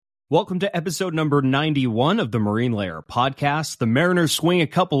Welcome to episode number 91 of the Marine Layer podcast. The Mariners swing a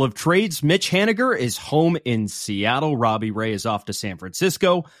couple of trades. Mitch Haniger is home in Seattle. Robbie Ray is off to San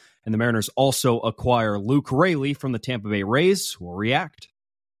Francisco. And the Mariners also acquire Luke Raley from the Tampa Bay Rays. We'll react.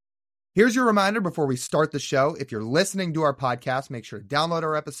 Here's your reminder before we start the show. If you're listening to our podcast, make sure to download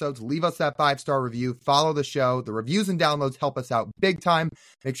our episodes, leave us that 5-star review, follow the show. The reviews and downloads help us out big time.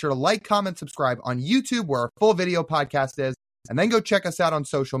 Make sure to like, comment, subscribe on YouTube where our full video podcast is. And then go check us out on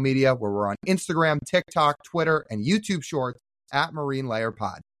social media where we're on Instagram, TikTok, Twitter, and YouTube Shorts at Marine Layer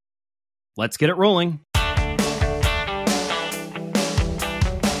Pod. Let's get it rolling.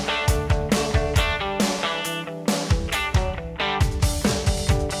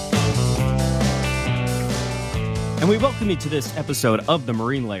 And we welcome you to this episode of the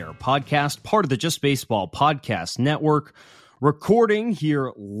Marine Layer podcast, part of the Just Baseball Podcast Network. Recording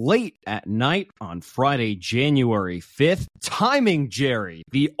here late at night on Friday, January 5th. Timing, Jerry,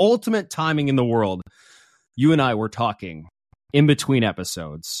 the ultimate timing in the world. You and I were talking in between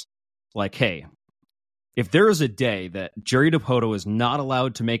episodes. Like, hey, if there is a day that Jerry Dipoto is not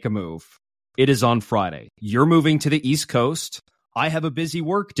allowed to make a move, it is on Friday. You're moving to the East Coast. I have a busy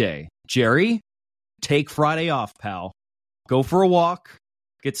work day. Jerry, take Friday off, pal. Go for a walk,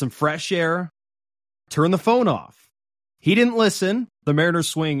 get some fresh air, turn the phone off. He didn't listen. The Mariners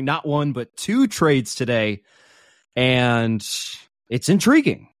swing not one, but two trades today, and it's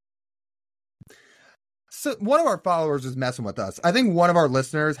intriguing. So one of our followers is messing with us. I think one of our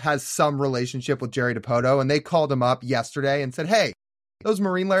listeners has some relationship with Jerry Dipoto, and they called him up yesterday and said, hey, those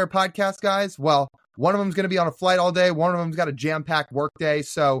Marine Layer podcast guys, well, one of them's going to be on a flight all day. One of them's got a jam-packed work day.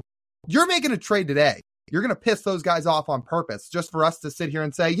 So you're making a trade today. You're going to piss those guys off on purpose just for us to sit here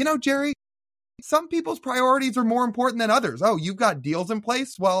and say, you know, Jerry, some people's priorities are more important than others. Oh, you've got deals in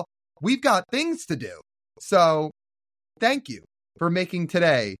place? Well, we've got things to do. So thank you for making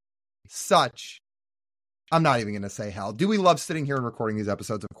today such, I'm not even going to say hell. Do we love sitting here and recording these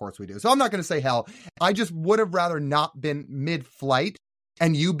episodes? Of course we do. So I'm not going to say hell. I just would have rather not been mid-flight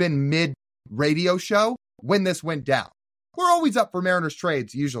and you been mid-radio show when this went down. We're always up for Mariners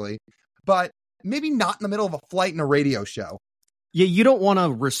trades usually, but maybe not in the middle of a flight and a radio show. Yeah, you don't want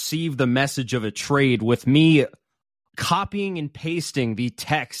to receive the message of a trade with me copying and pasting the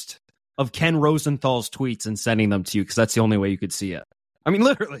text of Ken Rosenthal's tweets and sending them to you, because that's the only way you could see it. I mean,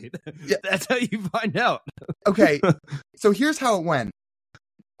 literally, yeah. That's how you find out. Okay, so here's how it went.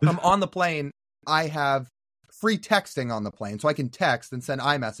 I'm on the plane. I have free texting on the plane, so I can text and send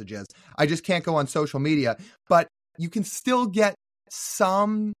iMessages. I just can't go on social media, but you can still get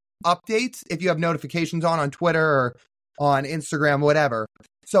some updates if you have notifications on Twitter or on Instagram, whatever.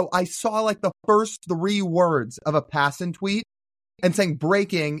 So I saw like the first 3 words of a passing tweet and saying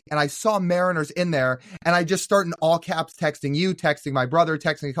breaking, and I saw Mariners in there, and I just start in all caps texting you, texting my brother,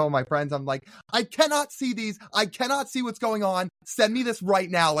 texting a couple of my friends. I'm like, I cannot see these. I cannot see what's going on. Send me this right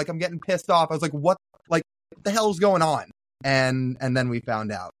now. Like, I'm getting pissed off. I was like, what the hell's going on? And then we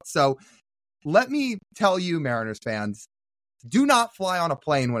found out. So let me tell you, Mariners fans, do not fly on a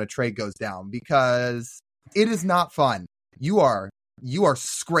plane when a trade goes down, because it is not fun. You are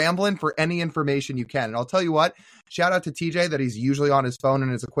scrambling for any information you can. And I'll tell you what, shout out to TJ that he's usually on his phone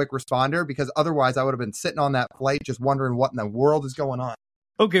and is a quick responder, because otherwise I would have been sitting on that flight just wondering what in the world is going on.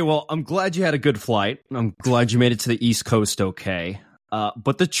 Okay, well, I'm glad you had a good flight. I'm glad you made it to the East Coast okay.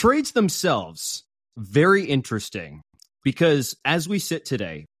 But the trades themselves, very interesting, because as we sit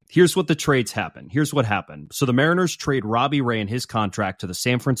today, here's what the trades happen. Here's what happened. So the Mariners trade Robbie Ray and his contract to the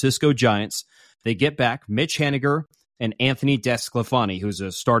San Francisco Giants. They get back Mitch Haniger and Anthony DeSclafani, who's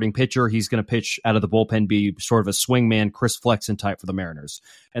a starting pitcher. He's going to pitch out of the bullpen, be sort of a swingman, Chris Flexen type for the Mariners.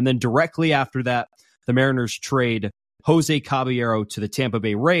 And then directly after that, the Mariners trade Jose Caballero to the Tampa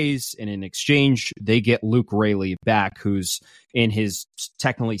Bay Rays, and in exchange, they get Luke Raley back, who's in his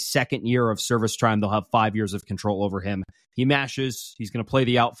technically second year of service time. They'll have 5 years of control over him. He mashes. He's going to play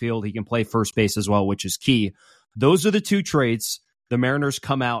the outfield. He can play first base as well, which is key. Those are the two trades. The Mariners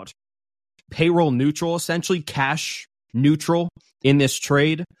come out payroll neutral, essentially cash neutral in this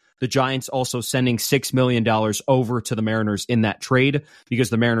trade. The Giants also sending $6 million over to the Mariners in that trade, because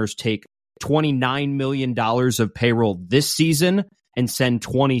the Mariners take $29 million of payroll this season and send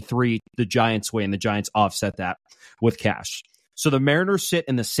 23 the Giants' way, and the Giants offset that with cash. So the Mariners sit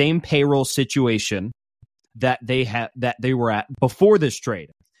in the same payroll situation that they were at before this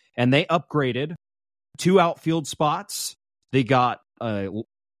trade, and they upgraded 2 outfield spots. They got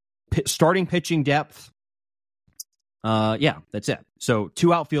starting pitching depth. Yeah, that's it. So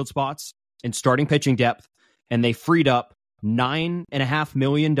 2 outfield spots and starting pitching depth, and they freed up $9.5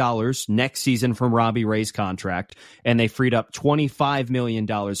 million next season from Robbie Ray's contract, and they freed up $25 million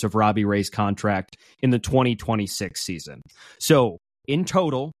of Robbie Ray's contract in the 2026 season. So in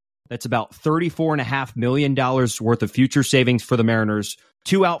total, that's about $34.5 million worth of future savings for the Mariners,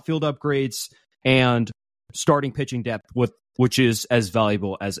 2 outfield upgrades, and starting pitching depth, which is as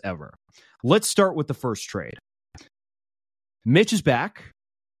valuable as ever. Let's start with the first trade. Mitch is back.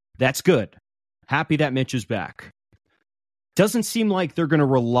 That's good. Happy that Mitch is back. Doesn't seem like they're going to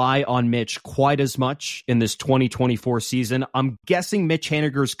rely on Mitch quite as much in this 2024 season. I'm guessing Mitch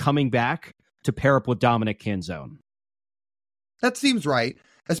Haniger's coming back to pair up with Dominic Canzone. That seems right,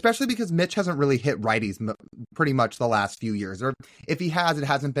 especially because Mitch hasn't really hit righties pretty much the last few years. Or if he has, it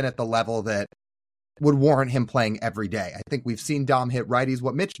hasn't been at the level that would warrant him playing every day. I think we've seen Dom hit righties.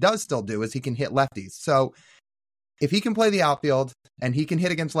 What Mitch does still do is he can hit lefties. So if he can play the outfield and he can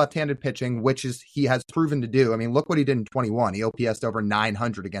hit against left-handed pitching, which is he has proven to do. I mean, look what he did in 21. He OPS'd over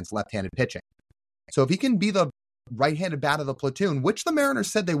 900 against left-handed pitching. So if he can be the right-handed bat of the platoon, which the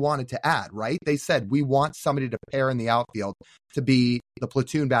Mariners said they wanted to add, right? They said, we want somebody to pair in the outfield to be the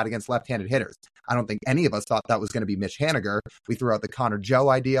platoon bat against left-handed hitters. I don't think any of us thought that was going to be Mitch Haniger. We threw out the Connor Joe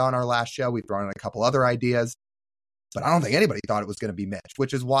idea on our last show. We've thrown in a couple other ideas, but I don't think anybody thought it was going to be Mitch,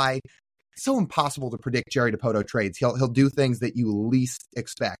 which is why it's so impossible to predict Jerry Dipoto trades. He'll do things that you least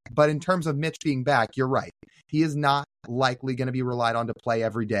expect. But in terms of Mitch being back, you're right. He is not likely going to be relied on to play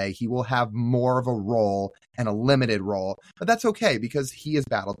every day. He will have more of a role and a limited role, but that's okay because he has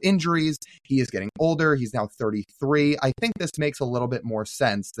battled injuries. He is getting older. He's now 33. I think this makes a little bit more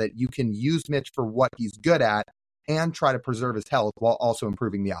sense that you can use Mitch for what he's good at and try to preserve his health while also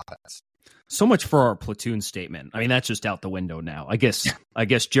improving the offense. So much for our platoon statement. I mean, that's just out the window now. I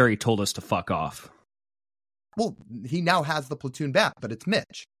guess Jerry told us to fuck off. Well, he now has the platoon bat, but it's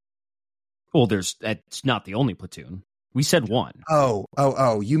Mitch. Well, it's not the only platoon. We said one.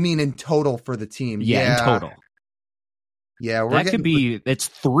 Oh, you mean in total for the team? Yeah. In total. Yeah, it's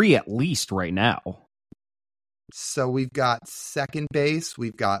 3 at least right now. So we've got second base,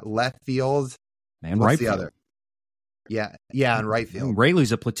 we've got left field, and what's right the field. other? Yeah, and right field.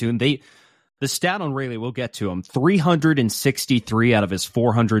 Rayleigh's a platoon. The stat on Rayleigh, we'll get to him. 363 out of his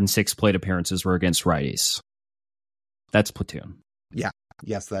 406 plate appearances were against righties. That's platoon. Yeah.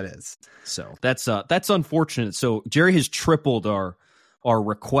 Yes, that is. So that's unfortunate. So Jerry has tripled our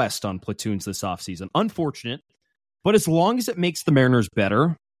request on platoons this offseason. Unfortunate, but as long as it makes the Mariners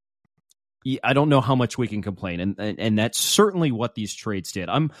better, I don't know how much we can complain. And that's certainly what these trades did.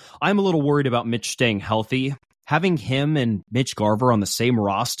 I'm a little worried about Mitch staying healthy. Having him and Mitch Garver on the same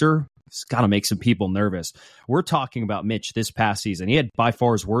roster, it's got to make some people nervous. We're talking about Mitch this past season. He had by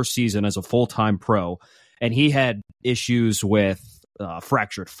far his worst season as a full-time pro, and he had issues with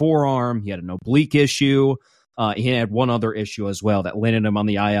fractured forearm. He had an oblique issue. He had one other issue as well that landed him on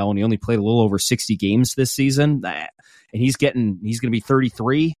the IL, and he only played a little over 60 games this season. And he's going to be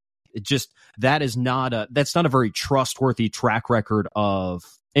 33. That's not a very trustworthy track record of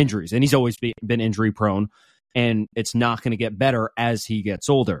injuries, and he's always been injury prone. And it's not going to get better as he gets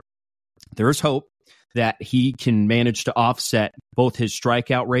older. There's hope that he can manage to offset both his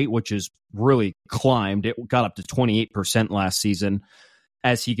strikeout rate, which has really climbed. It got up to 28% last season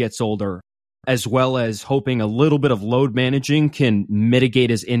as he gets older, as well as hoping a little bit of load managing can mitigate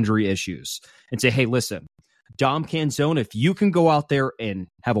his injury issues and say, hey, listen, Dom Canzone, if you can go out there and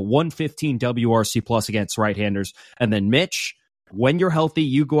have a 115 WRC plus against right-handers, and then Mitch, when you're healthy,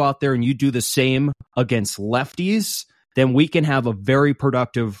 you go out there and you do the same against lefties, then we can have a very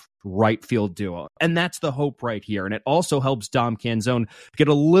productive right field duo. And that's the hope right here. And it also helps Dom Canzone get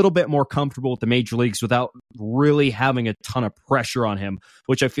a little bit more comfortable with the major leagues without really having a ton of pressure on him,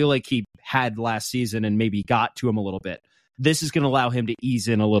 which I feel like he had last season and maybe got to him a little bit. This is going to allow him to ease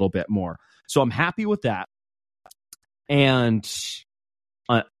in a little bit more. So I'm happy with that. And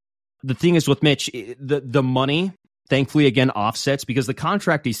the thing is with Mitch, the money, thankfully, again, offsets because the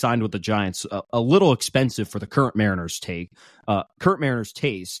contract he signed with the Giants, a little expensive for the current Mariners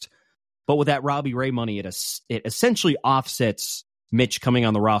taste. But with that Robbie Ray money, it essentially offsets Mitch coming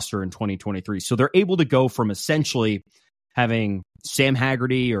on the roster in 2023. So they're able to go from essentially having Sam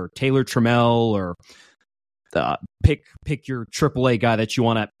Haggerty or Taylor Trammell or pick your AAA guy that you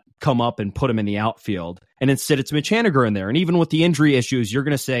want to come up and put him in the outfield. And instead, it's Mitch Haniger in there. And even with the injury issues, you're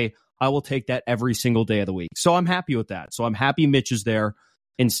going to say, I will take that every single day of the week. So I'm happy with that. So I'm happy Mitch is there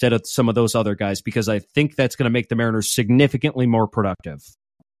instead of some of those other guys because I think that's going to make the Mariners significantly more productive.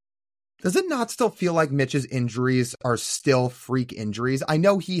 Does it not still feel like Mitch's injuries are still freak injuries? I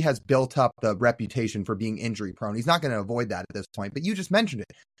know he has built up the reputation for being injury prone. He's not going to avoid that at this point, but you just mentioned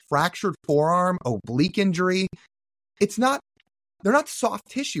it. Fractured forearm, oblique injury. it's not, they're not soft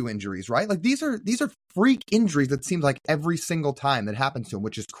tissue injuries, right? Like these are freak injuries that seems like every single time that happens to him,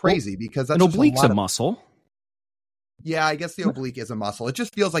 which is crazy because that's an oblique's a muscle. Yeah, I guess the oblique is a muscle. It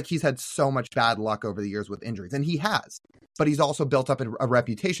just feels like he's had so much bad luck over the years with injuries, and he has. But he's also built up a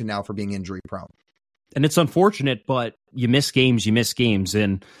reputation now for being injury prone. And it's unfortunate, but you miss games.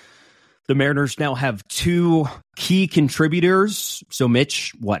 And the Mariners now have two key contributors. So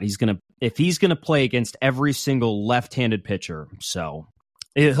Mitch, if he's going to play against every single left-handed pitcher, so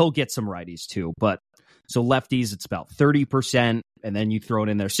he'll get some righties too. But so lefties, it's about 30%. And then you throw it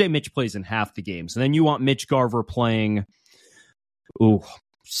in there. Say Mitch plays in half the games. And then you want Mitch Garver playing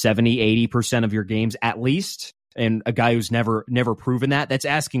 70, 80% of your games at least. And a guy who's never proven that, that's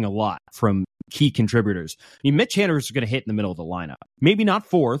asking a lot from key contributors. I mean, Mitch Haniger is going to hit in the middle of the lineup. Maybe not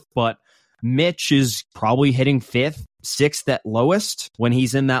fourth, but Mitch is probably hitting fifth, sixth at lowest when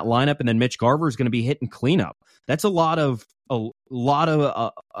he's in that lineup. And then Mitch Garver is going to be hitting cleanup. That's a lot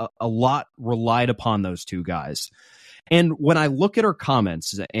relied upon those two guys. And when I look at our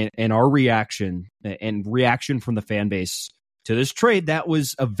comments and our reaction from the fan base to this trade, that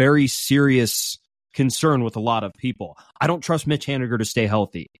was a very serious concern with a lot of people. I don't trust Mitch Haniger to stay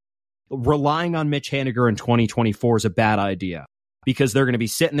healthy. Relying on Mitch Haniger in 2024 is a bad idea because they're going to be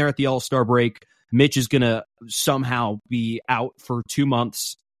sitting there at the All-Star break. Mitch is going to somehow be out for 2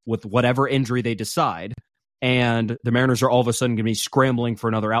 months with whatever injury they decide. And the Mariners are all of a sudden going to be scrambling for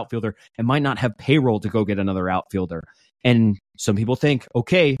another outfielder and might not have payroll to go get another outfielder. And some people think,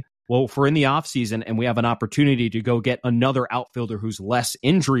 okay, well, if we're in the offseason and we have an opportunity to go get another outfielder who's less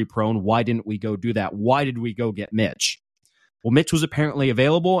injury prone, why didn't we go do that? Why did we go get Mitch? Well, Mitch was apparently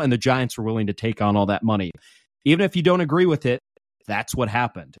available and the Giants were willing to take on all that money. Even if you don't agree with it, that's what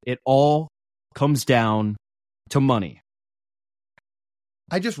happened. It all comes down to money.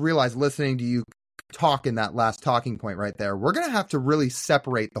 I just realized listening to you talk in that last talking point right there, we're going to have to really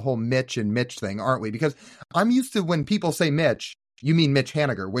separate the whole Mitch and Mitch thing, aren't we? Because I'm used to when people say Mitch, you mean Mitch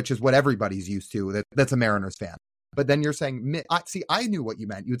Haniger, which is what everybody's used to. That's a Mariners fan. But then you're saying, I knew what you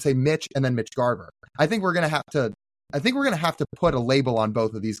meant. You would say Mitch and then Mitch Garver. I think we're going to have to put a label on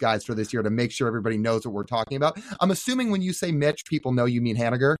both of these guys for this year to make sure everybody knows what we're talking about. I'm assuming when you say Mitch, people know you mean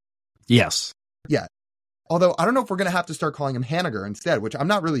Haniger. Yes. Yeah. Although I don't know if we're going to have to start calling him Haniger instead, which I'm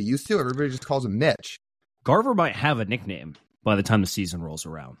not really used to. Everybody just calls him Mitch. Garver might have a nickname by the time the season rolls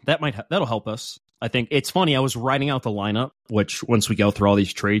around. That'll help us. I think it's funny. I was writing out the lineup, which once we go through all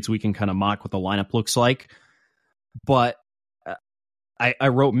these trades, we can kind of mock what the lineup looks like. But I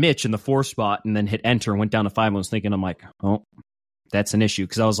wrote Mitch in the 4 spot and then hit enter and went down to 5. I was thinking, I'm like, oh, that's an issue.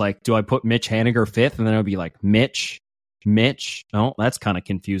 Because I was like, do I put Mitch Haniger 5th? And then it would be like, Mitch. Oh, that's kind of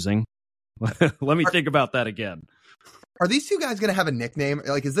confusing. Let me think about that again. Are these two guys going to have a nickname?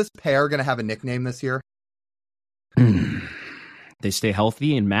 Like, is this pair going to have a nickname this year? They stay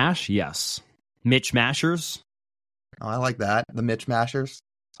healthy and mash? Yes. Mitch Mashers? Oh, I like that. The Mitch Mashers.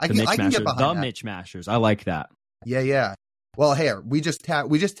 I can get behind that. Mitch Mashers. I like that. Yeah. Well, hey, we just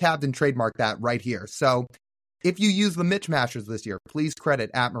tabbed and trademarked that right here. So if you use the Mitch Mashers this year, please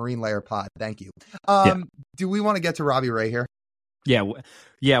credit at Marine Layer Pod. Thank you. Do we want to get to Robbie Ray here?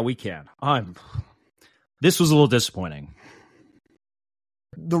 Yeah, we can. This was a little disappointing.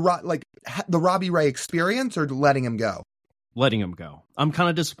 The Robbie Ray experience or letting him go? Letting him go. I'm kind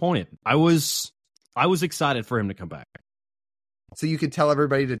of disappointed. I was excited for him to come back. So you could tell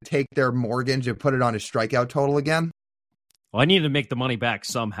everybody to take their mortgage and put it on his strikeout total again? Well, I needed to make the money back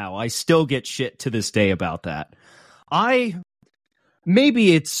somehow. I still get shit to this day about that.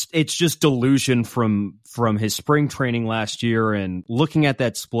 Maybe it's just delusion from his spring training last year and looking at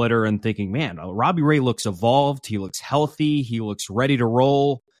that splitter and thinking, man, Robbie Ray looks evolved. He looks healthy. He looks ready to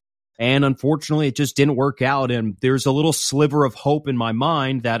roll. And unfortunately, it just didn't work out. And there's a little sliver of hope in my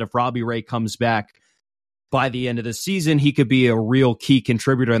mind that if Robbie Ray comes back by the end of the season, he could be a real key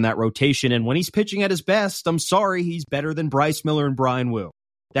contributor in that rotation. And when he's pitching at his best, I'm sorry, he's better than Bryce Miller and Brian Wu.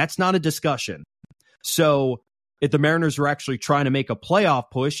 That's not a discussion. So if the Mariners are actually trying to make a playoff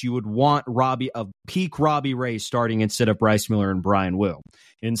push, you would want a peak Robbie Ray starting instead of Bryce Miller and Brian Wu.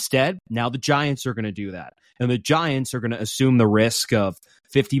 Instead, now the Giants are going to do that. And the Giants are going to assume the risk of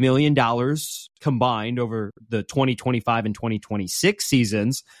 $50 million combined over the 2025 and 2026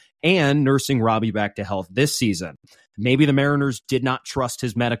 seasons and nursing Robbie back to health this season. Maybe the Mariners did not trust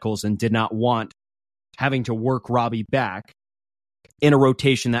his medicals and did not want having to work Robbie back in a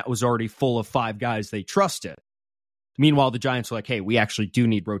rotation that was already full of 5 guys they trusted. Meanwhile, the Giants are like, hey, we actually do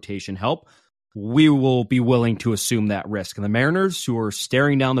need rotation help. We will be willing to assume that risk. And the Mariners, who are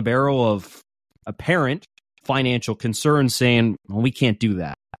staring down the barrel of apparent financial concerns, saying, well, we can't do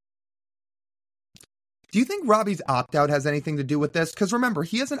that. Do you think Robbie's opt-out has anything to do with this? Because remember,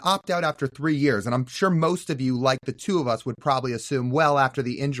 he has an opt-out after 3 years, and I'm sure most of you, like the two of us, would probably assume, well, after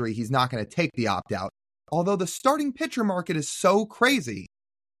the injury, he's not going to take the opt-out. Although the starting pitcher market is so crazy,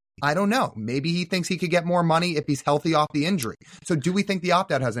 I don't know. Maybe he thinks he could get more money if he's healthy off the injury. So do we think the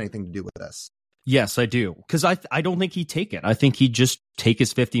opt-out has anything to do with this? Yes, I do. Because I don't think he'd take it. I think he'd just take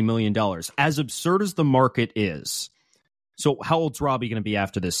his $50 million. As absurd as the market is. So how old's Robbie going to be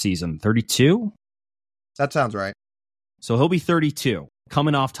after this season? 32? That sounds right. So he'll be 32.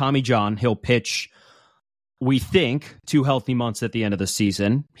 Coming off Tommy John, he'll pitch, we think, 2 healthy months at the end of the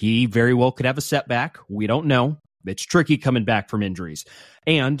season. He very well could have a setback. We don't know. It's tricky coming back from injuries.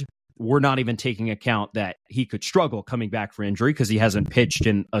 And we're not even taking account that he could struggle coming back for injury because he hasn't pitched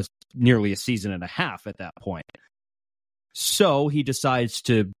in nearly a season and a half at that point. So he decides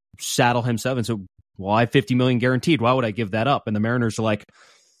to saddle himself and say, well, I have $50 million guaranteed. Why would I give that up? And the Mariners are like,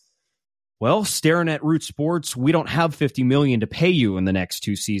 well, staring at Root Sports, we don't have $50 million to pay you in the next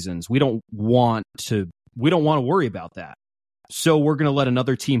 2 seasons. We don't want to worry about that. So we're going to let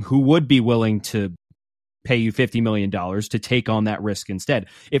another team who would be willing to pay you $50 million to take on that risk instead.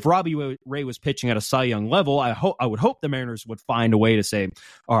 If Robbie Ray was pitching at a Cy Young level, I would hope the Mariners would find a way to say,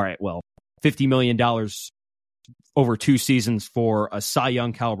 all right, well, $50 million over 2 seasons for a Cy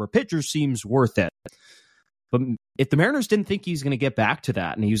Young caliber pitcher seems worth it. But if the Mariners didn't think he's going to get back to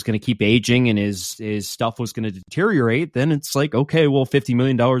that and he was going to keep aging and his stuff was going to deteriorate, then it's like, okay, well, $50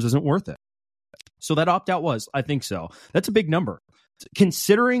 million isn't worth it. So that opt-out was, I think so. That's a big number.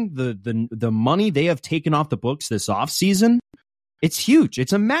 Considering the money they have taken off the books this offseason, it's huge.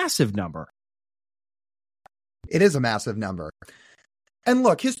 It's a massive number. It is a massive number. And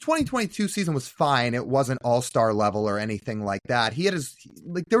look, his 2022 season was fine. It wasn't all-star level or anything like that. He had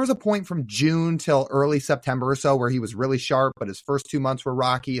there was a point from June till early September or so where he was really sharp, but his first 2 months were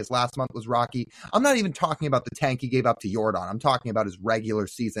rocky. His last month was rocky. I'm not even talking about the tank he gave up to Yordan. I'm talking about his regular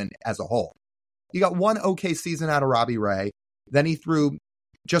season as a whole. You got one okay season out of Robbie Ray. Then he threw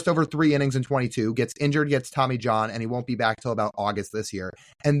just over 3 innings in 22, gets injured, gets Tommy John, and he won't be back till about August this year.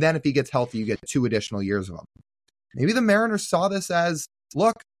 And then if he gets healthy, you get 2 additional years of him. Maybe the Mariners saw this as,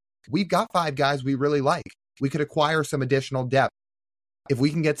 look, we've got 5 guys we really like. We could acquire some additional depth. If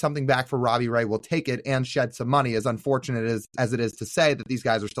we can get something back for Robbie Ray, we'll take it and shed some money. As unfortunate as it is to say that these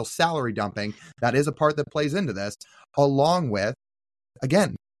guys are still salary dumping, that is a part that plays into this, along with,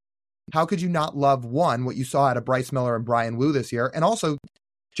 again, how could you not love, one, what you saw out of Bryce Miller and Brian Wu this year? And also,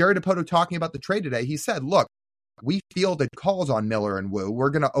 Jerry Dipoto talking about the trade today, he said, look, we fielded calls on Miller and Wu. We're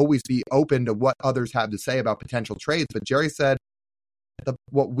going to always be open to what others have to say about potential trades. But Jerry said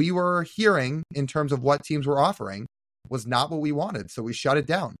what we were hearing in terms of what teams were offering was not what we wanted. So we shut it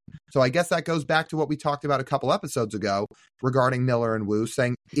down. So I guess that goes back to what we talked about a couple episodes ago regarding Miller and Wu,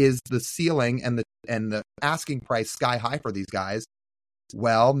 saying, is the ceiling and the asking price sky high for these guys?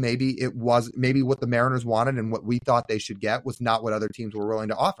 Well, maybe what the Mariners wanted and what we thought they should get was not what other teams were willing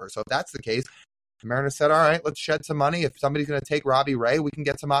to offer. So if that's the case, the Mariners said, all right, let's shed some money. If somebody's going to take Robbie Ray, we can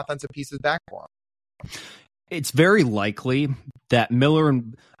get some offensive pieces back for him. It's very likely that a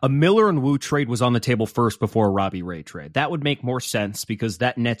Miller and Wu trade was on the table first before a Robbie Ray trade. That would make more sense because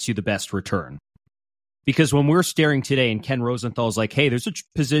that nets you the best return. Because when we're staring today and Ken Rosenthal's like, hey, there's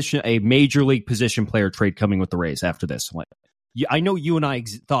a major league position player trade coming with the Rays after this. I know you and I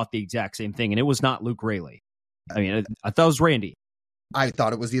thought the exact same thing, and it was not Luke Raley. I mean, I thought it was Randy. I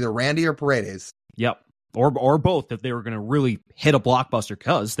thought it was either Randy or Paredes. Yep. Or both if they were going to really hit a blockbuster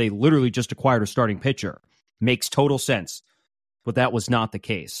because they literally just acquired a starting pitcher. Makes total sense. But that was not the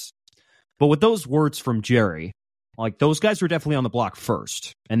case. But with those words from Jerry, like those guys were definitely on the block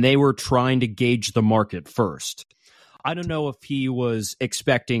first, and they were trying to gauge the market first. I don't know if he was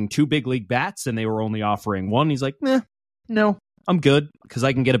expecting 2 big league bats and they were only offering 1. He's like, no, I'm good because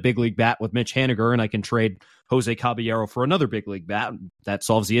I can get a big league bat with Mitch Haniger and I can trade Jose Caballero for another big league bat. That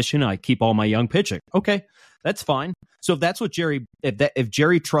solves the issue and I keep all my young pitching. Okay, that's fine. So if that's what if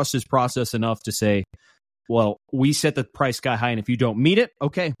Jerry trusts his process enough to say, well, we set the price sky high and if you don't meet it,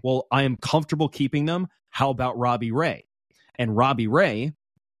 okay, well, I am comfortable keeping them. How about Robbie Ray? And Robbie Ray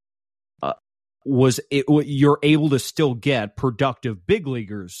you're able to still get productive big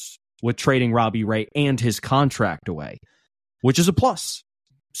leaguers with trading Robbie Ray and his contract away, which is a plus.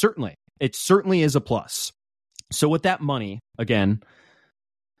 Certainly. It certainly is a plus. So with that money, again,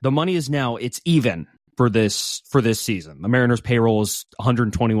 the money is now, it's even for this season. The Mariners payroll is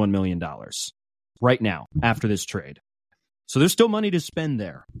 $121 million right now after this trade. So there's still money to spend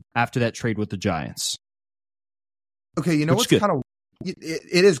there after that trade with the Giants. Okay, you know what's kind of...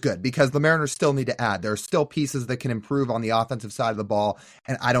 It is good because the Mariners still need to add. There are still pieces that can improve on the offensive side of the ball,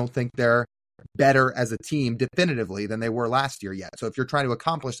 and I don't think they're better as a team definitively than they were last year yet. So if you're trying to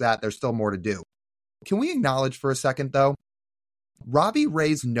accomplish that, there's still more to do. Can we acknowledge for a second, though, Robbie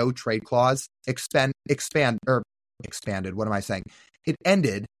Ray's no trade clause expanded. What am I saying? It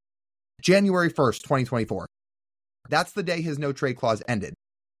ended January 1st, 2024. That's the day his no trade clause ended.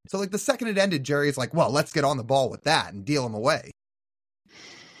 So like the second it ended, Jerry's like, well, let's get on the ball with that and deal him away.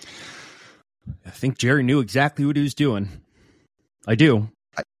 I think Jerry knew exactly what he was doing. I do.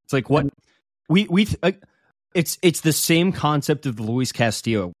 It's like what it's the same concept of the Luis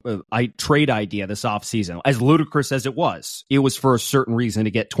Castillo trade idea this offseason. As ludicrous as it was for a certain reason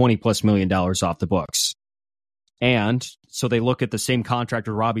to get $20+ million off the books. And so they look at the same contract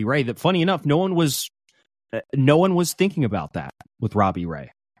with Robbie Ray that, funny enough, no one was thinking about that with Robbie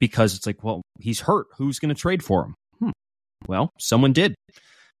Ray, because it's like, well, he's hurt. Who's going to trade for him? Well, someone did.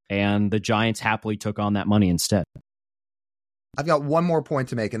 And the Giants happily took on that money instead. I've got one more point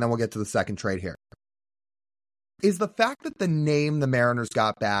to make, and then we'll get to the second trade here. Is the fact that the name the Mariners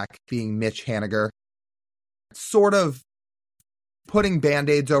got back being Mitch Haniger sort of putting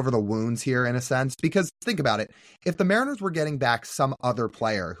Band-Aids over the wounds here in a sense? Because think about it. If the Mariners were getting back some other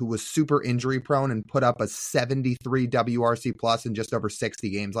player who was super injury prone and put up a 73 WRC plus in just over 60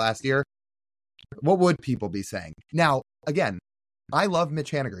 games last year, what would people be saying? Now, again, I love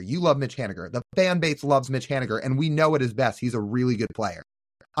Mitch Haniger. You love Mitch Haniger. The fan base loves Mitch Haniger, and we know at his best he's a really good player.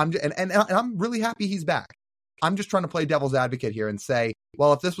 I'm really happy he's back. I'm just trying to play devil's advocate here and say,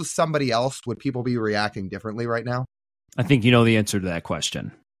 well, if this was somebody else, would people be reacting differently right now? I think you know the answer to that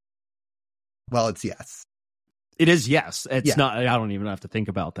question. Well, it's yes. It is yes. It's not. I don't even have to think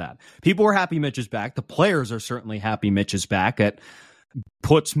about that. People are happy Mitch is back. The players are certainly happy Mitch is back. It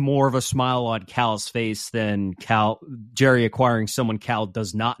puts more of a smile on Cal's face than Jerry acquiring someone Cal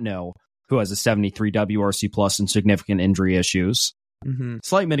does not know, who has a 73 WRC plus and significant injury issues. Mm-hmm.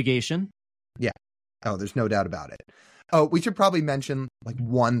 Slight mitigation. Yeah. Oh, there's no doubt about it. Oh, we should probably mention like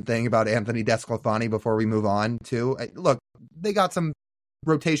one thing about Anthony DeSclafani before we move on too. Look, they got some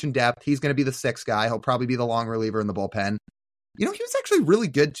rotation depth. He's going to be the sixth guy. He'll probably be the long reliever in the bullpen. You know, he was actually really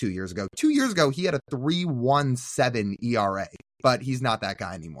good 2 years ago. 2 years ago, he had a 3.17 ERA, but he's not that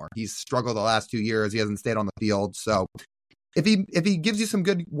guy anymore. He's struggled the last 2 years. He hasn't stayed on the field. So if he gives you some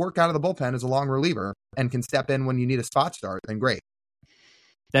good work out of the bullpen as a long reliever and can step in when you need a spot start, then great.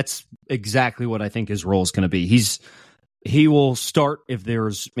 That's exactly what I think his role is going to be. He will start if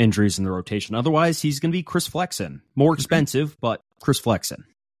there's injuries in the rotation. Otherwise, he's going to be Chris Flexen. More expensive, but Chris Flexen.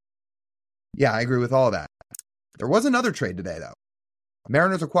 Yeah, I agree with all of that. There was another trade today, though.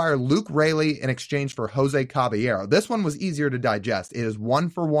 Mariners acquire Luke Raley in exchange for Jose Caballero. This one was easier to digest. It is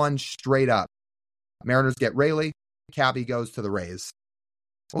 1-for-1 straight up. Mariners get Raley. Cabby goes to the Rays.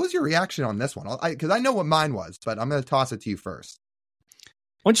 What was your reaction on this one? Because I know what mine was, but I'm going to toss it to you first.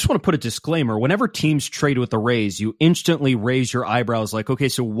 I just want to put a disclaimer. Whenever teams trade with the Rays, you instantly raise your eyebrows like, okay,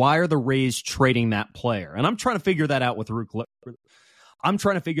 so why are the Rays trading that player? And I'm trying to figure that out with Luke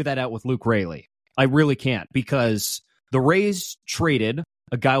Raley. I really can't, because the Rays traded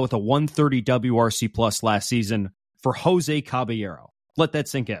a guy with a 130 WRC plus last season for Jose Caballero. Let that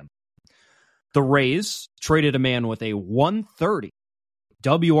sink in. The Rays traded a man with a 130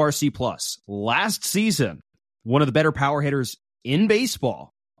 WRC plus last season, one of the better power hitters in baseball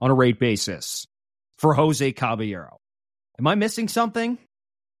on a rate basis, for Jose Caballero. Am I missing something?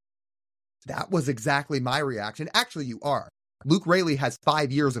 That was exactly my reaction. Actually, you are. Luke Raley has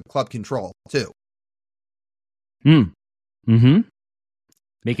 5 years of club control, too. Mm-hmm.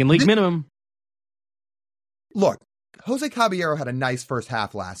 Making league minimum. Look, Jose Caballero had a nice first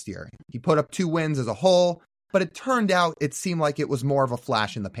half last year. He put up 2 wins as a whole, but it turned out it seemed like it was more of a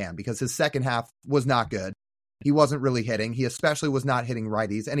flash in the pan because his second half was not good. He wasn't really hitting. He especially was not hitting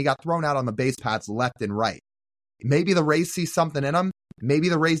righties, and he got thrown out on the base paths left and right. Maybe the Rays see something in him. Maybe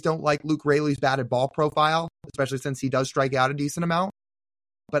the Rays don't like Luke Raley's batted ball profile, especially since he does strike out a decent amount.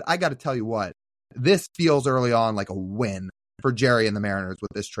 But I got to tell you what, this feels early on like a win for Jerry and the Mariners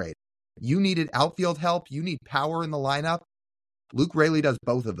with this trade. You needed outfield help. You need power in the lineup. Luke Raley does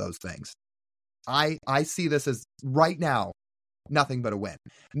both of those things. I see this as right now nothing but a win.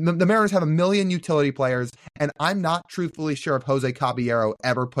 The Mariners have a million utility players, and I'm not truthfully sure if Jose Caballero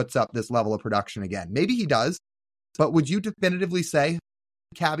ever puts up this level of production again. Maybe he does, but would you definitively say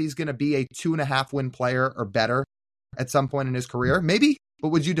Cabby's going to be a 2.5 win player or better at some point in his career? Maybe, but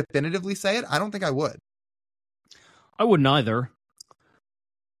would you definitively say it? I don't think I would. I wouldn't either.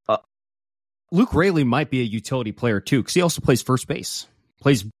 Luke Raley might be a utility player too, because he also plays first base,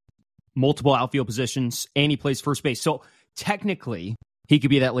 plays multiple outfield positions, and he plays first base. So technically, he could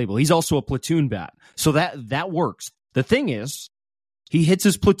be that label. He's also a platoon bat. So that works. The thing is, He hits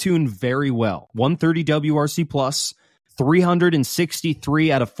his platoon very well. 130 WRC plus,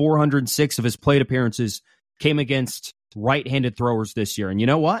 363 out of 406 of his plate appearances came against right-handed throwers this year. And you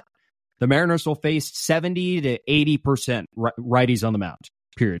know what? The Mariners will face 70 to 80% righties on the mound,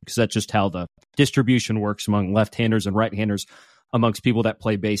 period, because that's just how the distribution works among left-handers and right-handers amongst people that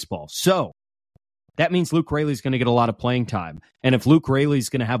play baseball. So that means Luke Raley's going to get a lot of playing time. And if Luke Raley's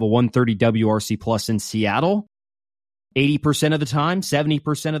going to have a 130 WRC plus in Seattle, 80% of the time,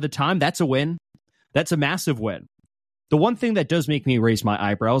 70% of the time, that's a win. That's a massive win. The one thing that does make me raise my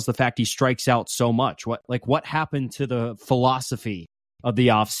eyebrows, the fact he strikes out so much. What happened to the philosophy of the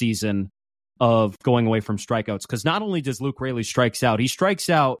offseason of going away from strikeouts? Because not only does Luke Raley strikes out, he strikes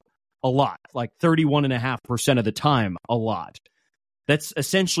out a lot, like 31.5% of the time, a lot. That's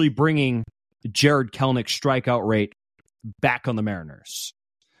essentially bringing Jared Kelenich's strikeout rate back on the Mariners.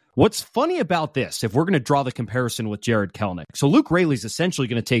 What's funny about this, if we're going to draw the comparison with Jared Kelenic, so Luke Raley's essentially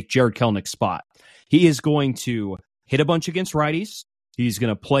going to take Jared Kelenich's spot. He is going to hit a bunch against righties. He's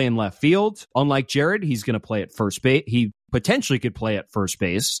going to play in left field. Unlike Jared, he's going to play at first base. He potentially could play at first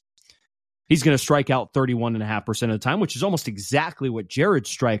base. He's going to strike out 31.5% of the time, which is almost exactly what Jared's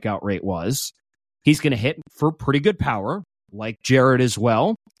strikeout rate was. He's going to hit for pretty good power, like Jared as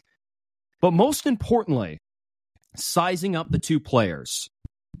well. But most importantly, sizing up the two players.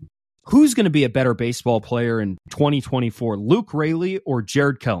 Who's going to be a better baseball player in 2024, Luke Raley or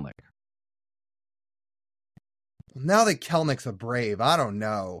Jared Kelenic? Now that Kelenich's a Brave, I don't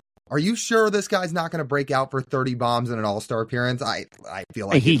know. Are you sure this guy's not going to break out for 30 bombs in an All-Star appearance? I feel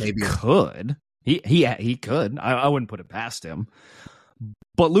like he maybe could. He could. I wouldn't put it past him.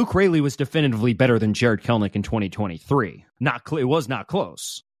 But Luke Raley was definitively better than Jared Kelenic in 2023. It was not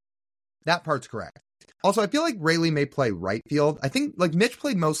close. That part's correct. Also, I feel like Raley may play right field. I think like Mitch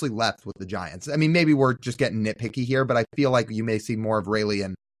played mostly left with the Giants. I mean, maybe we're just getting nitpicky here, but I feel like you may see more of Raley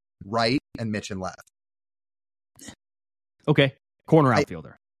in right and Mitch in left. Okay. Corner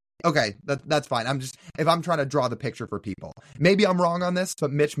outfielder. Okay, that's fine. If I'm trying to draw the picture for people, maybe I'm wrong on this,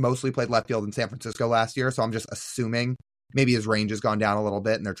 but Mitch mostly played left field in San Francisco last year, so I'm just assuming maybe his range has gone down a little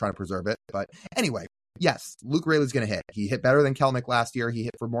bit and they're trying to preserve it. But anyway, yes, Luke Raley's going to hit. He hit better than Kelenic last year. He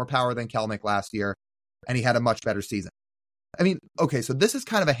hit for more power than Kelenic last year, and he had a much better season. I mean, okay, so this is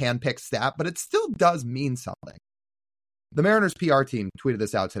kind of a hand-picked stat, but it still does mean something. The Mariners PR team tweeted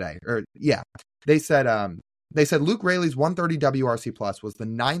this out today. They said Luke Raley's 130 WRC plus was the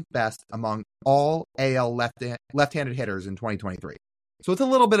 9th best among all AL left-handed hitters in 2023. So it's a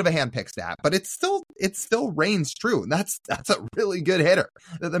little bit of a hand-picked stat, but it still reigns true. And that's a really good hitter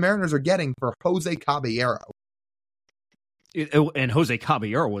that the Mariners are getting for Jose Caballero. And Jose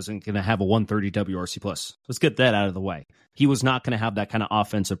Caballero wasn't going to have a 130 WRC plus. Let's get that out of the way. He was not going to have that kind of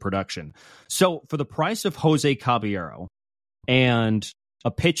offensive production. So for the price of Jose Caballero and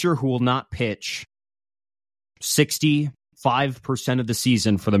a pitcher who will not pitch 65% of the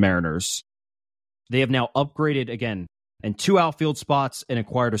season for the Mariners, they have now upgraded again and 2 outfield spots and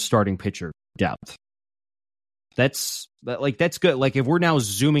acquired a starting pitcher depth. That's good. Like if we're now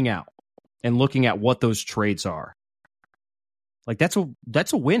zooming out and looking at what those trades are, like that's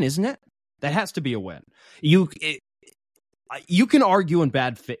a win, isn't it? That has to be a win. You can argue in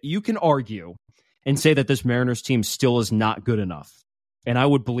bad fit. You can argue and say that this Mariners team still is not good enough. And I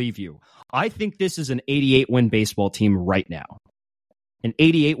would believe you. I think this is an 88-win baseball team right now. An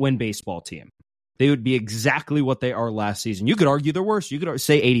 88-win baseball team. They would be exactly what they are last season. You could argue they're worse. You could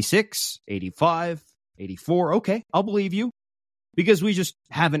say 86, 85, 84. Okay, I'll believe you. Because we just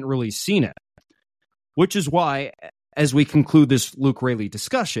haven't really seen it. Which is why, as we conclude this Luke Raley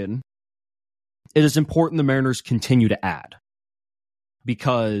discussion, it is important the Mariners continue to add.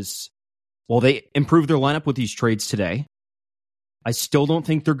 Because, while they improved their lineup with these trades today, I still don't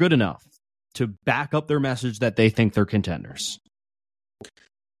think they're good enough to back up their message that they think they're contenders.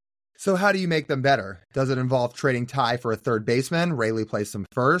 So how do you make them better? Does it involve trading Ty for a third baseman? Raley plays some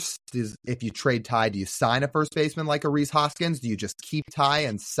first. If you trade Ty, do you sign a first baseman like a Rhys Hoskins? Do you just keep Ty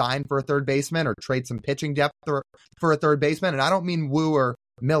and sign for a third baseman or trade some pitching depth for a third baseman? And I don't mean Wu or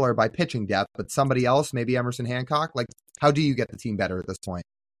Miller by pitching depth, but somebody else, maybe Emerson Hancock. Like, how do you get the team better at this point?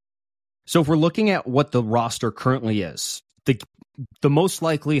 So if we're looking at what the roster currently is, the most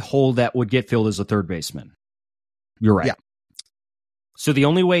likely hole that would get filled is a third baseman. You're right. Yeah. So the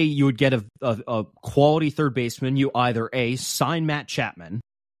only way you would get a quality third baseman, you either A, sign Matt Chapman,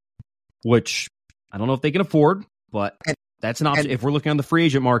 which I don't know if they can afford, but that's an option if we're looking on the free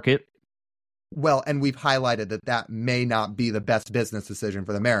agent market. Well, and we've highlighted that may not be the best business decision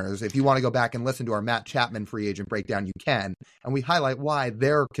for the Mariners. If you want to go back and listen to our Matt Chapman free agent breakdown, you can. And we highlight why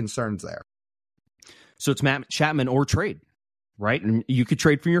there are concerns there. So it's Matt Chapman or trade. right? And you could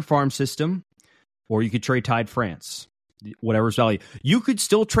trade from your farm system, or you could trade Tide France, whatever's value. You could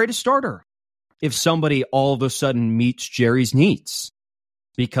still trade a starter if somebody all of a sudden meets Jerry's needs,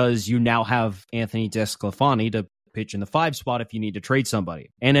 because you now have Anthony DeSclafani to pitch in the 5 spot if you need to trade somebody,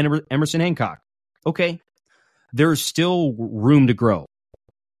 and Emerson Hancock. Okay, there's still room to grow,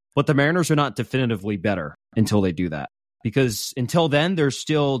 but the Mariners are not definitively better until they do that, because until then, they're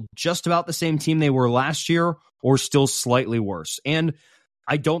still just about the same team they were last year, or still slightly worse. And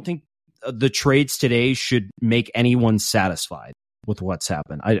I don't think the trades today should make anyone satisfied with what's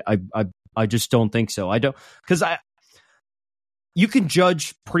happened. I just don't think so. I don't, because you can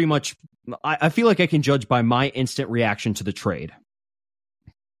judge pretty much. I feel like I can judge by my instant reaction to the trade.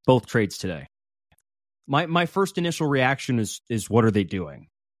 Both trades today. My first initial reaction is what are they doing?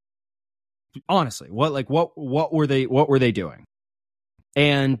 Honestly, what were they doing?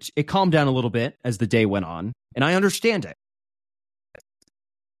 And it calmed down a little bit as the day went on, and I understand it.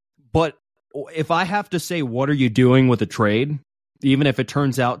 But if I have to say, what are you doing with a trade, even if it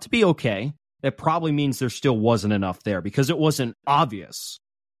turns out to be okay, that probably means there still wasn't enough there, because it wasn't obvious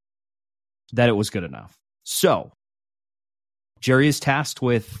that it was good enough. So Jerry is tasked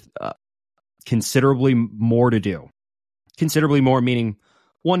with considerably more to do. Considerably more meaning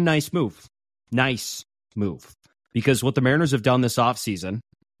one nice move. Nice move. Because what the Mariners have done this offseason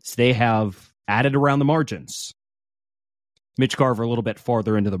is they have added around the margins. Mitch Garver a little bit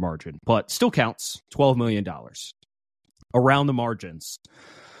farther into the margin, but still counts, $12 million. Around the margins.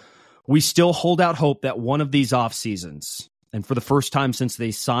 We still hold out hope that one of these off seasons, and for the first time since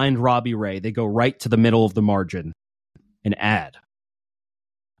they signed Robbie Ray, they go right to the middle of the margin and add.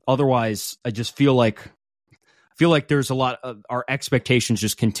 Otherwise, I just feel like there's a lot of our expectations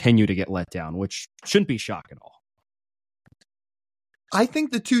just continue to get let down, which shouldn't be shock at all. I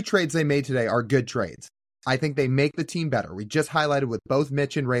think the 2 trades they made today are good trades. I think they make the team better. We just highlighted with both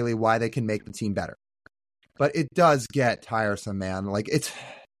Mitch and Rayleigh why they can make the team better. But it does get tiresome, man. Like,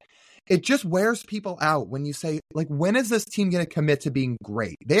 it just wears people out when you say, like, when is this team going to commit to being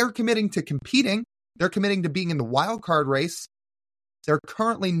great? They are committing to competing. They're committing to being in the wild card race. They're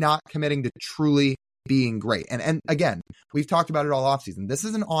currently not committing to truly being great. And again, we've talked about it all offseason. This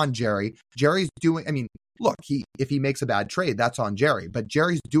isn't on Jerry. Jerry's doing, I mean, look, if he makes a bad trade, that's on Jerry. But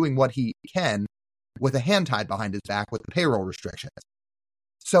Jerry's doing what he can with a hand tied behind his back with the payroll restrictions.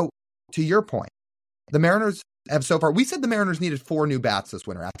 So, to your point, the Mariners have so far, we said the Mariners needed 4 new bats this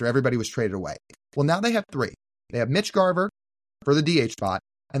winter after everybody was traded away. Well, now they have 3. They have Mitch Garver for the DH spot,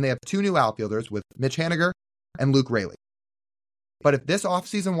 and they have 2 new outfielders with Mitch Haniger and Luke Rayleigh. But if this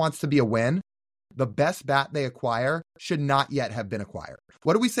offseason wants to be a win, the best bat they acquire should not yet have been acquired.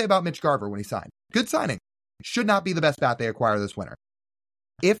 What do we say about Mitch Garver when he signed? Good signing. Should not be the best bat they acquire this winter.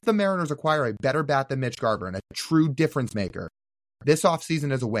 If the Mariners acquire a better bat than Mitch Garver and a true difference maker, this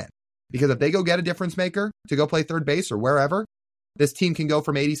offseason is a win. Because if they go get a difference maker to go play third base or wherever, this team can go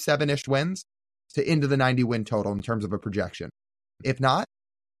from 87-ish wins to into the 90 win total in terms of a projection. If not,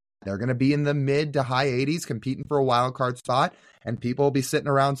 they're going to be in the mid to high 80s competing for a wild card spot, and people will be sitting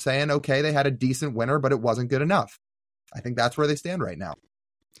around saying, okay, they had a decent winter, but it wasn't good enough. I think that's where they stand right now.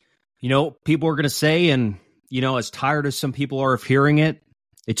 You know, people are going to say, and, you know, as tired as some people are of hearing it,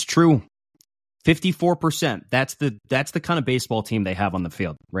 it's true. 54%. That's the kind of baseball team they have on the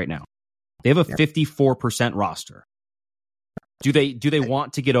field right now. They have a 54% roster. Do they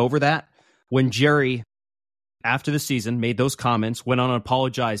want to get over that? When Jerry, after the season, made those comments, went on and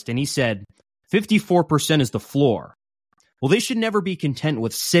apologized, and he said 54% is the floor. Well, they should never be content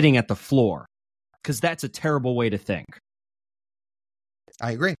with sitting at the floor, because that's a terrible way to think.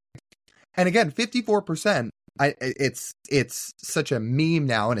 I agree. And again, 54%, it's such a meme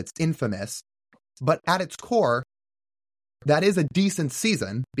now, and it's infamous. But at its core, that is a decent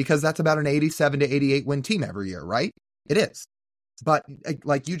season, because that's about an 87 to 88 win team every year, right? It is. But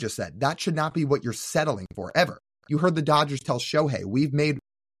like you just said, that should not be what you're settling for ever. You heard the Dodgers tell Shohei, we've made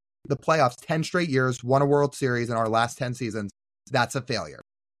the playoffs 10 straight years, won a World Series in our last 10 seasons. That's a failure.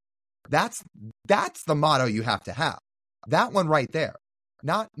 That's the motto you have to have. That one right there.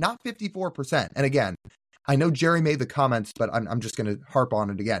 Not 54%. And again, I know Jerry made the comments, but I'm just going to harp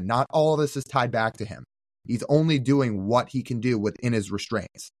on it again. Not all of this is tied back to him. He's only doing what he can do within his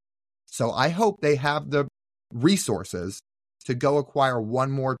restraints. So I hope they have the resources to go acquire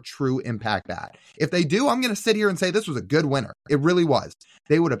one more true impact bat. If they do, I'm going to sit here and say this was a good winner. It really was.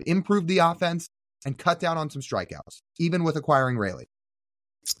 They would have improved the offense and cut down on some strikeouts, even with acquiring Rayleigh.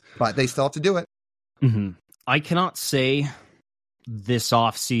 But they still have to do it. Mm-hmm. I cannot say this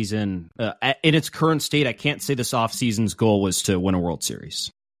offseason, in its current state, I can't say this offseason's goal was to win a World Series.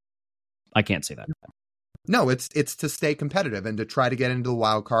 I can't say that. No, it's to stay competitive and to try to get into the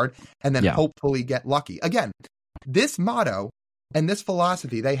wild card and then hopefully get lucky. Again, this motto and this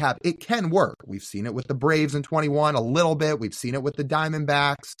philosophy they have, it can work. We've seen it with the Braves in 21 a little bit. We've seen it with the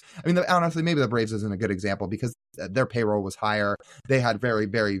Diamondbacks. I mean, honestly, maybe the Braves isn't a good example because their payroll was higher. They had very,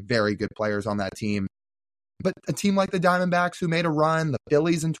 very, very good players on that team. But a team like the Diamondbacks who made a run, the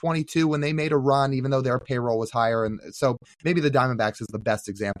Phillies in 22 when they made a run, even though their payroll was higher. And so maybe the Diamondbacks is the best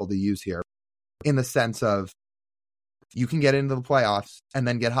example to use here in the sense of you can get into the playoffs and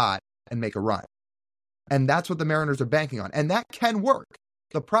then get hot and make a run. And that's what the Mariners are banking on. And that can work.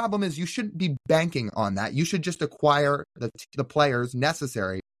 The problem is you shouldn't be banking on that. You should just acquire the players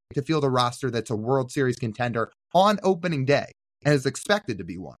necessary to field a roster that's a World Series contender on opening day and is expected to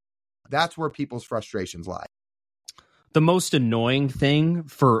be one. That's where people's frustrations lie. The most annoying thing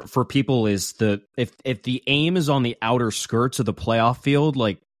for people is if the aim is on the outer skirts of the playoff field,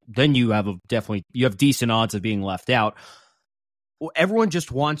 like then you have decent odds of being left out. Everyone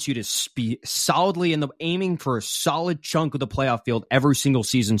just wants you to be solidly aiming for a solid chunk of the playoff field every single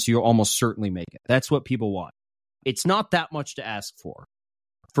season, so you'll almost certainly make it. That's what people want. It's not that much to ask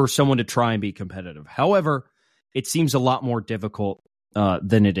for someone to try and be competitive. However, it seems a lot more difficult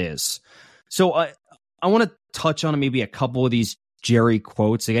than it is. So I want to touch on maybe a couple of these Jerry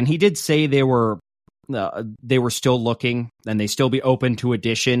quotes. Again, he did say they were still looking and they still be open to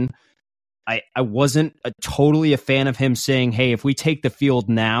addition. I wasn't totally a fan of him saying, hey, if we take the field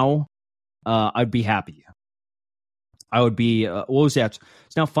now, I'd be happy. I would be, what was that?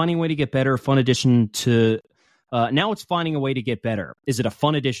 It's now finding a way to get better, fun addition to, now it's finding a way to get better. Is it a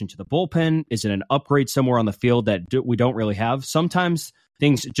fun addition to the bullpen? Is it an upgrade somewhere on the field that we don't really have? Sometimes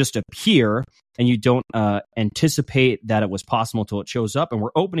things just appear and you don't anticipate that it was possible until it shows up, and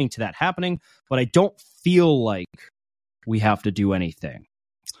we're opening to that happening, but I don't feel like we have to do anything.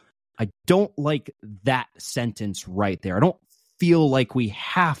 I don't like that sentence right there. I don't feel like we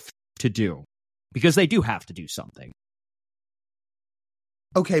have to do, because they do have to do something.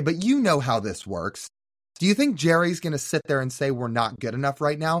 Okay, but you know how this works. Do you think Jerry's going to sit there and say we're not good enough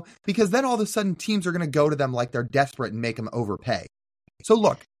right now? Because then all of a sudden teams are going to go to them like they're desperate and make them overpay. So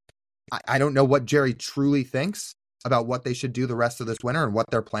look, I don't know what Jerry truly thinks about what they should do the rest of this winter and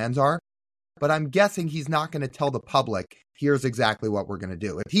what their plans are, but I'm guessing he's not going to tell the public, here's exactly what we're going to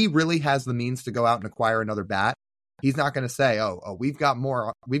do. If he really has the means to go out and acquire another bat, he's not going to say, oh, we've got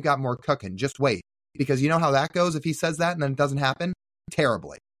more cooking, just wait. Because you know how that goes if he says that and then it doesn't happen?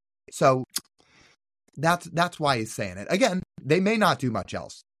 Terribly. So that's why he's saying it. Again, they may not do much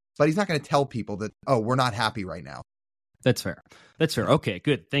else, but he's not going to tell people that, oh, we're not happy right now. That's fair. Okay,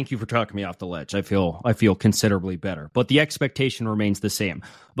 good. Thank you for talking me off the ledge. I feel considerably better, but the expectation remains the same.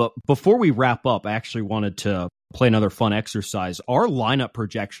 But before we wrap up, I actually wanted to play another fun exercise. Our lineup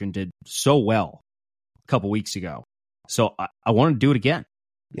projection did so well a couple weeks ago, so I want to do it again.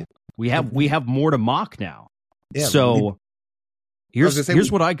 Yeah, we have more to mock now. Yeah, so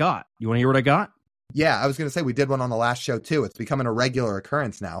here's what I got. You want to hear what I got? Yeah, I was going to say we did one on the last show too. It's becoming a regular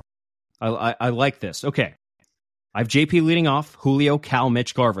occurrence now. I like this. Okay. I have JP leading off, Julio, Cal,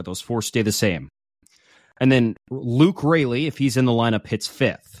 Mitch, Garver. Those four stay the same. And then Luke Raley, if he's in the lineup, hits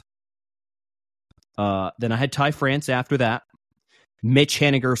fifth. Then I had Ty France after that. Mitch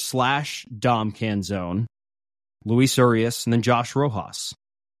Haniger / Dom Canzone. Luis Urias, and then Josh Rojas.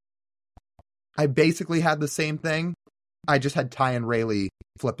 I basically had the same thing. I just had Ty and Raley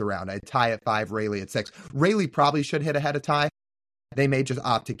flipped around. I had Ty at 5, Raley at 6. Raley probably should hit ahead of Ty. They may just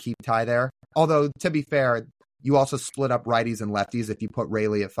opt to keep Ty there. Although, to be fair, you also split up righties and lefties if you put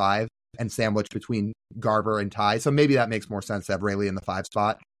Raley at 5 and sandwich between Garver and Ty. So maybe that makes more sense to have Raley in the 5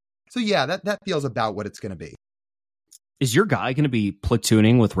 spot. So yeah, that feels about what it's going to be. Is your guy going to be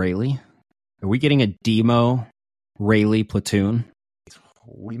platooning with Raley? Are we getting a Demo Raley platoon?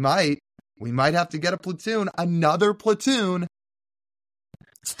 We might. We might have to get a platoon. Another platoon.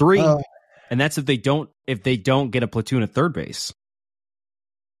 It's 3. And that's if they don't get a platoon at third base.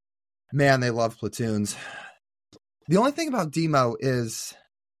 Man, they love platoons. The only thing about Demo is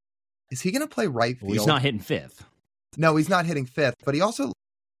he going to play right field? Well, he's not hitting 5th. No, he's not hitting 5th, but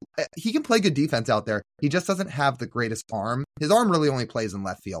he can play good defense out there. He just doesn't have the greatest arm. His arm really only plays in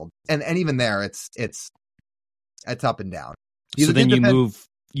left field. And even there, it's up and down. So then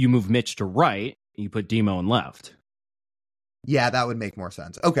you move Mitch to right, and you put Demo in left. Yeah, that would make more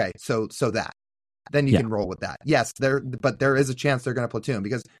sense. Okay, so that. Then you can roll with that. Yes, but there is a chance they're going to platoon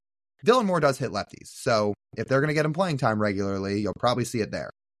because Dylan Moore does hit lefties. So if they're going to get him playing time regularly, you'll probably see it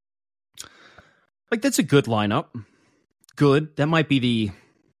there. Like, that's a good lineup. Good. That might be the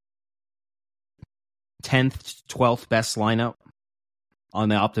 10th, 12th best lineup on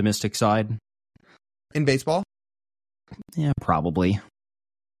the optimistic side. In baseball? Yeah, probably.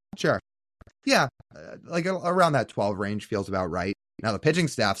 Sure. Yeah, like around that 12 range feels about right. Now, the pitching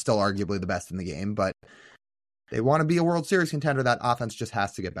staff's still arguably the best in the game, but they want to be a World Series contender. That offense just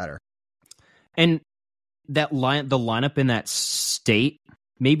has to get better. And the lineup in that state,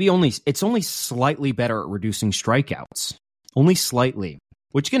 it's only slightly better at reducing strikeouts. Only slightly.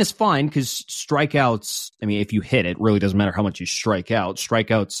 Which, again, is fine because strikeouts, I mean, if you hit it, really doesn't matter how much you strike out.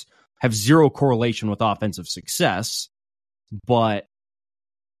 Strikeouts have zero correlation with offensive success, but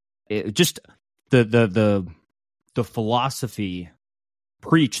it just the philosophy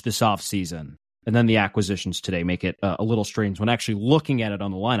preached this offseason and then the acquisitions today make it a little strange when actually looking at it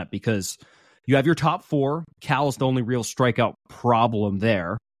on the lineup, because you have your top four. Cal's the only real strikeout problem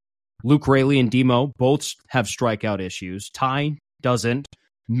there. Luke Raley and Demo both have strikeout issues. Ty doesn't.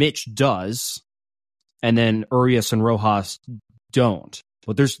 Mitch does, and then Urias and Rojas don't.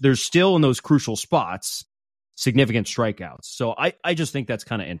 But there's still in those crucial spots significant strikeouts. So I just think that's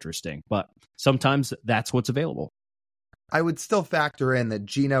kind of interesting. But sometimes that's what's available. I would still factor in that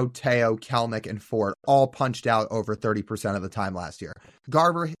Gino, Teo, Kelnick, and Ford all punched out over 30% of the time last year.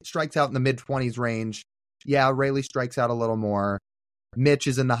 Garver strikes out in the mid-20s range. Yeah, Raley strikes out a little more. Mitch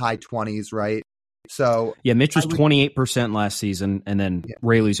is in the high 20s, right? So yeah, Mitch was 28% last season, and then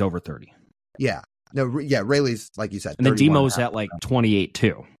Raley's over 30. Yeah. No, yeah, Raley's, like you said. And then Demo's at like 28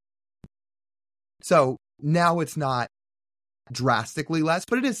 too. So now it's not drastically less,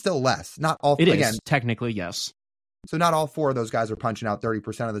 but it is still less. Not all. It is, technically, yes. So not all four of those guys are punching out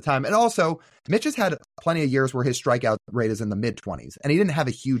 30% of the time. And also, Mitch has had plenty of years where his strikeout rate is in the mid-20s, and he didn't have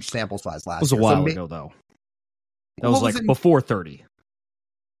a huge sample size last year. It was a while ago, though. That was like before 30.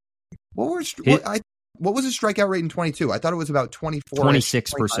 What was his strikeout rate in 22? I thought it was about 24.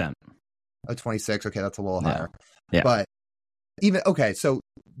 26%. Oh, 26. Okay, that's a little higher. Yeah. But so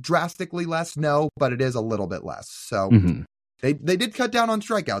drastically less, no, but it is a little bit less. So they did cut down on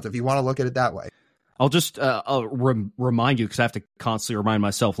strikeouts, if you want to look at it that way. I'll just remind you, because I have to constantly remind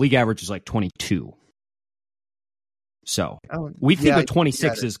myself, league average is like 22. So we think that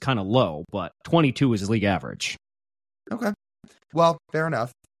 26 is kind of low, but 22 is league average. Okay. Well, fair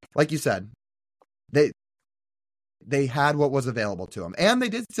enough. Like you said, they had what was available to them, and they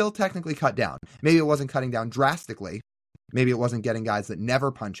did still technically cut down. Maybe it wasn't cutting down drastically. Maybe it wasn't getting guys that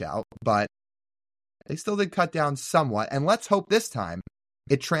never punch out, but they still did cut down somewhat. And let's hope this time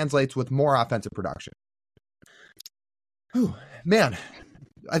it translates with more offensive production. Whew, man,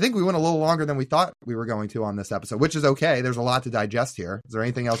 I think we went a little longer than we thought we were going to on this episode, which is okay. There's a lot to digest here. Is there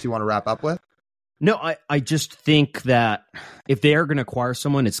anything else you want to wrap up with? No, I just think that if they are going to acquire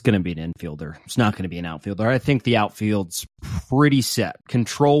someone, it's going to be an infielder. It's not going to be an outfielder. I think the outfield's pretty set,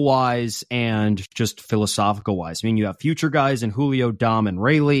 control-wise and just philosophical-wise. I mean, you have future guys in Julio, Dom, and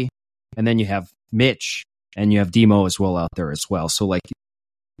Raley, and then you have Mitch, and you have Demo as well out there as well. So, like,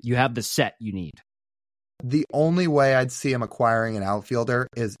 you have the set you need. The only way I'd see him acquiring an outfielder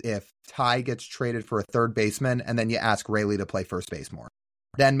is if Ty gets traded for a third baseman, and then you ask Raley to play first base more.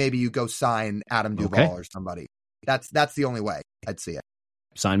 Then maybe you go sign Adam Duvall or somebody. That's the only way I'd see it.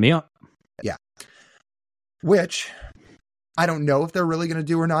 Sign me up. Yeah. Which I don't know if they're really going to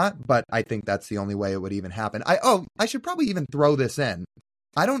do or not, but I think that's the only way it would even happen. I should probably even throw this in.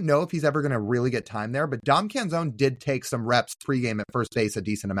 I don't know if he's ever going to really get time there, but Dom Canzone did take some reps pregame at first base a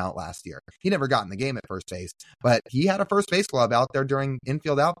decent amount last year. He never got in the game at first base, but he had a first base glove out there during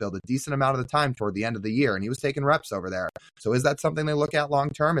infield outfield a decent amount of the time toward the end of the year, and he was taking reps over there. So is that something they look at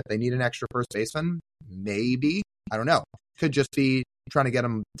long term if they need an extra first baseman? Maybe. I don't know. Could just be trying to get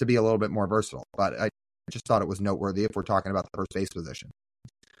him to be a little bit more versatile, but I just thought it was noteworthy if we're talking about the first base position.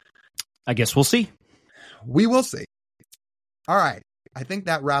 I guess we'll see. We will see. All right. I think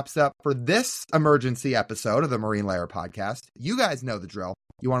that wraps up for this emergency episode of the Marine Layer podcast. You guys know the drill.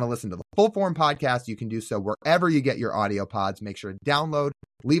 You want to listen to the full form podcast, you can do so wherever you get your audio pods. Make sure to download,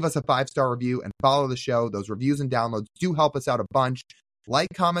 leave us a 5-star review, and follow the show. Those reviews and downloads do help us out a bunch. Like,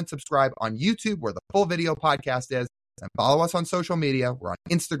 comment, subscribe on YouTube where the full video podcast is, and follow us on social media. We're on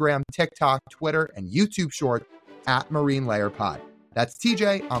Instagram, TikTok, Twitter, and YouTube Short at Marine Layer Pod. That's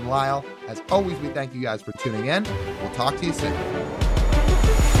TJ. I'm Lyle. As always, we thank you guys for tuning in. We'll talk to you soon.